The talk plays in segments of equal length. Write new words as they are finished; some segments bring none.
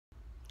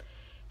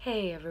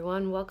Hey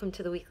everyone, welcome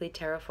to the weekly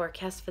tarot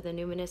forecast for the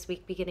Numinous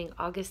week beginning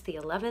August the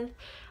 11th.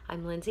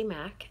 I'm Lindsay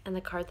Mack, and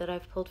the card that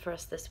I've pulled for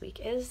us this week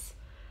is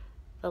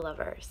the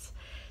Lovers.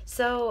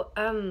 So,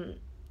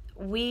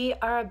 we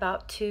are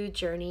about to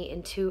journey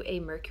into a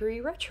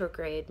Mercury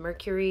retrograde.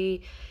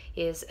 Mercury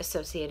is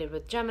associated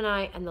with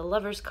Gemini, and the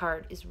Lovers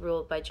card is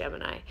ruled by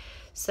Gemini.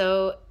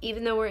 So,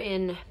 even though we're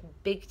in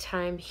big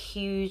time,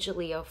 huge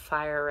Leo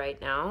fire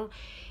right now,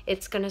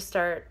 it's going to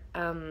start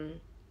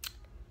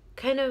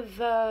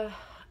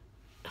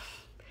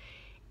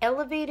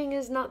elevating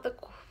is not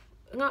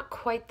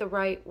quite the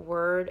right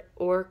word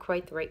or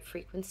quite the right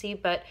frequency,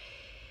 but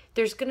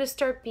there's going to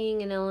start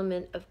being an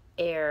element of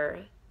air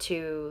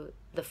to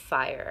the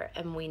fire.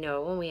 And we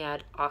know when we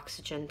add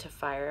oxygen to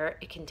fire,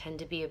 it can tend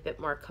to be a bit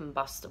more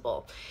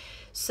combustible.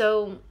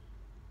 So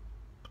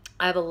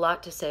I have a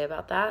lot to say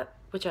about that,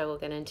 which I will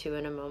get into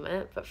in a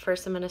moment. But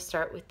first, I'm going to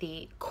start with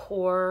the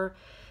core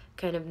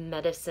kind of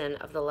medicine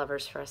of the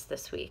Lovers for us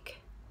this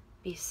week.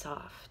 Be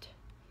soft.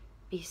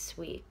 Be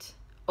sweet.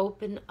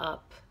 Open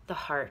up the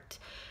heart.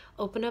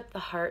 Open up the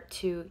heart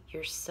to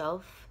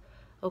yourself.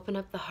 Open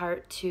up the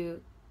heart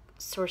to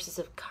sources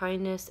of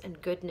kindness and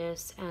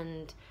goodness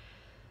and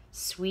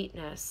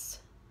sweetness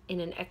in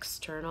an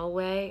external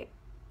way.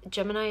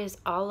 Gemini is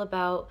all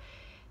about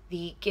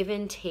the give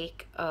and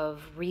take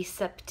of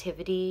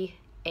receptivity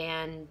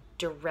and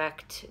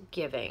direct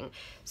giving.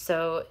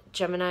 So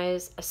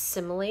Geminis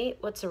assimilate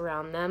what's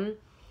around them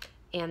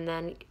and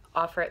then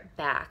offer it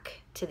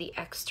back to the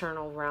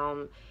external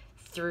realm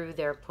through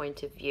their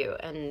point of view.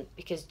 And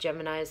because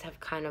Geminis have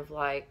kind of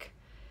like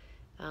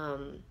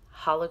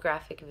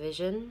holographic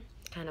vision,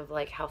 kind of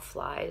like how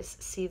flies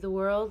see the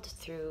world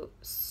through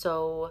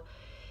so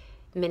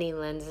many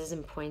lenses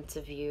and points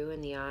of view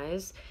in the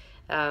eyes,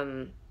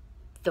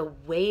 the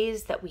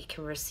ways that we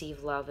can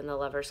receive love in the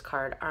Lover's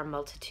card are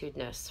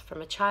multitudinous.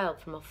 From a child,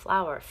 from a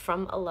flower,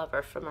 from a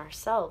lover, from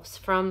ourselves,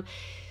 from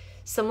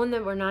someone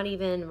that we're not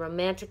even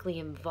romantically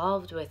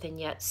involved with and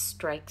yet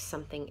strikes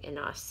something in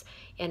us.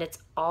 And it's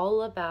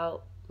all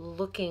about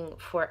looking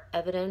for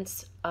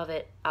evidence of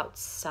it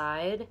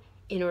outside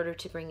in order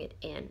to bring it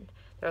in.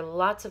 There are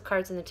lots of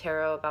cards in the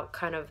tarot about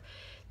kind of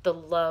the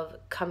love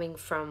coming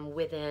from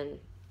within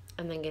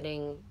and then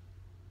getting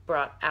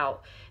brought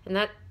out. And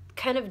that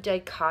kind of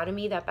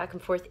dichotomy, that back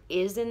and forth,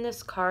 is in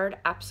this card,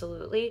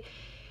 absolutely.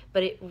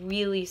 But it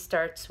really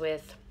starts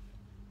with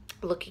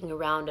looking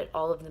around at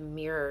all of the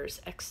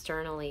mirrors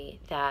externally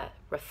that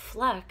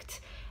reflect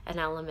an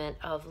element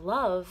of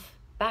love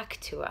back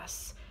to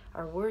us.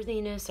 Our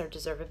worthiness, our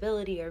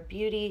deservability, our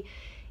beauty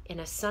in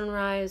a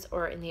sunrise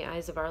or in the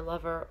eyes of our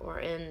lover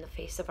or in the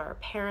face of our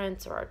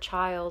parents or our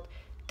child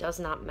does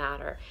not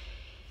matter.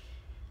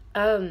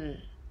 The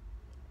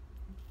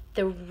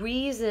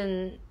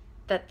reason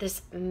that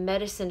this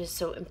medicine is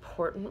so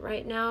important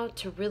right now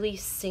to really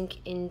sink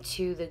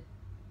into the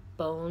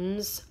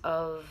bones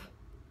of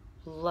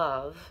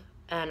love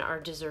and our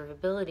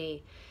deservability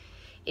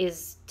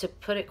is, to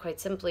put it quite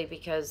simply,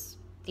 because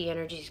the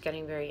energy is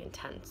getting very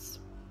intense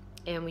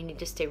and we need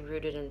to stay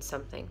rooted in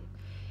something.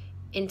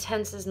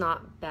 Intense is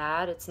not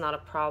bad, it's not a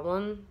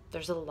problem.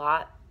 There's a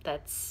lot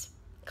that's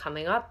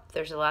coming up,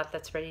 there's a lot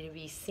that's ready to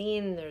be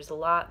seen, there's a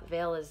lot,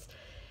 veil is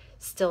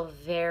still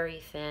very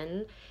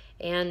thin,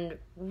 and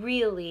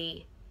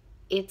really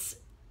it's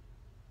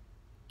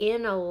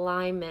in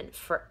alignment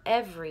for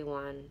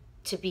everyone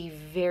to be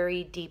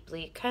very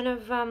deeply kind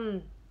of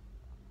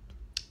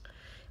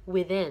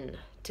within,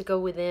 to go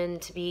within,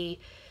 to be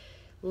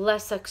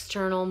less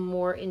external,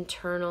 more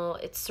internal.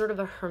 It's sort of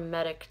a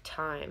hermetic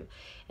time.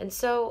 And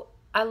so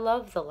I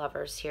love the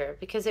Lovers here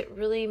because it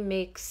really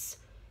makes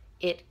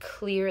it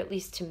clear, at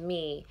least to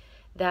me,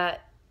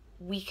 that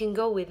we can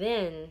go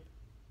within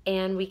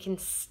and we can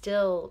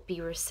still be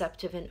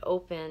receptive and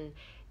open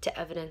to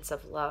evidence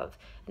of love.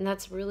 And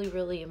that's really,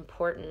 really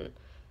important.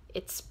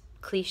 It's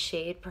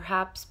cliched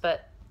perhaps,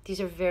 but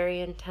these are very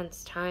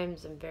intense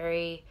times and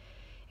very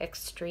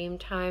extreme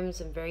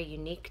times and very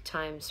unique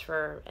times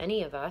for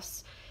any of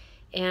us.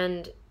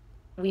 And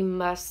we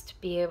must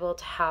be able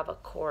to have a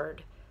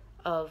cord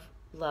of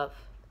love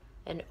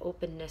and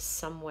openness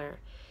somewhere.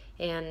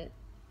 And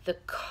the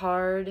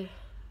card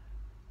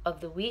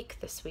of the week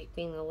this week,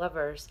 being the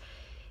Lovers,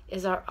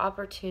 is our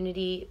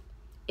opportunity.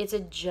 It's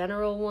a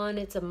general one.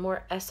 It's a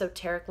more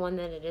esoteric one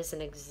than it is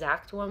an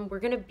exact one. We're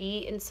going to be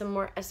in some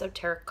more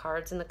esoteric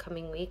cards in the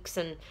coming weeks,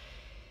 and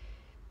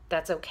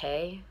that's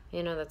okay.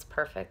 You know, that's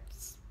perfect.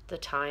 It's the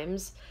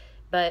times.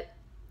 But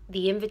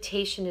the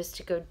invitation is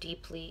to go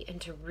deeply and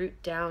to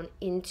root down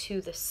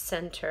into the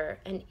center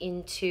and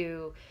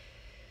into,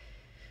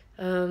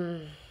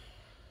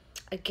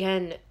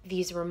 again,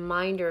 these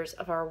reminders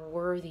of our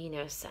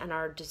worthiness and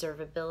our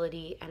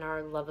deservability and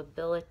our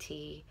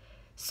lovability,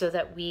 so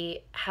that we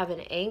have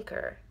an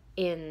anchor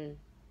in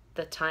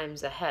the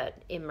times ahead,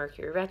 in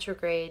Mercury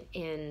retrograde,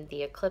 in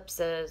the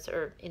eclipses,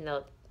 or in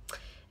the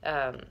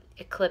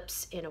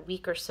eclipse in a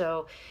week or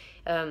so.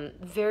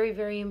 Very,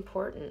 very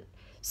important.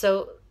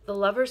 So The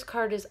Lover's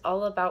card is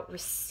all about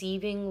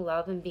receiving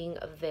love and being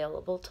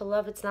available to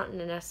love. It's not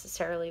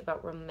necessarily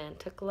about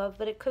romantic love,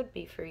 but it could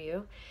be for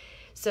you.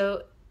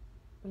 So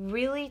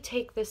really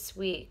take this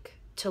week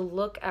to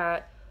look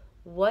at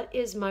what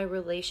is my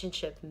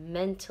relationship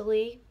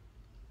mentally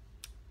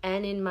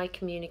and in my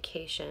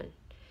communication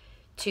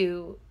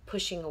to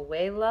pushing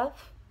away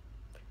love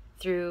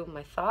through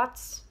my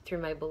thoughts,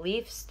 through my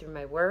beliefs, through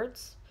my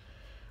words,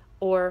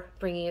 or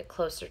bringing it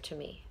closer to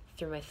me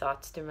through my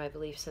thoughts, through my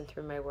beliefs, and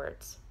through my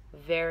words.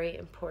 Very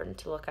important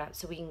to look at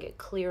so we can get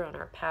clear on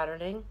our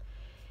patterning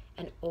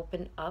and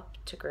open up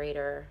to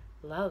greater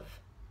love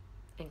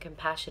and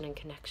compassion and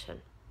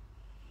connection.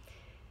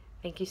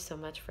 Thank you so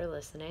much for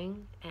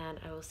listening, and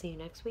I will see you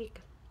next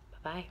week.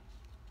 Bye-bye.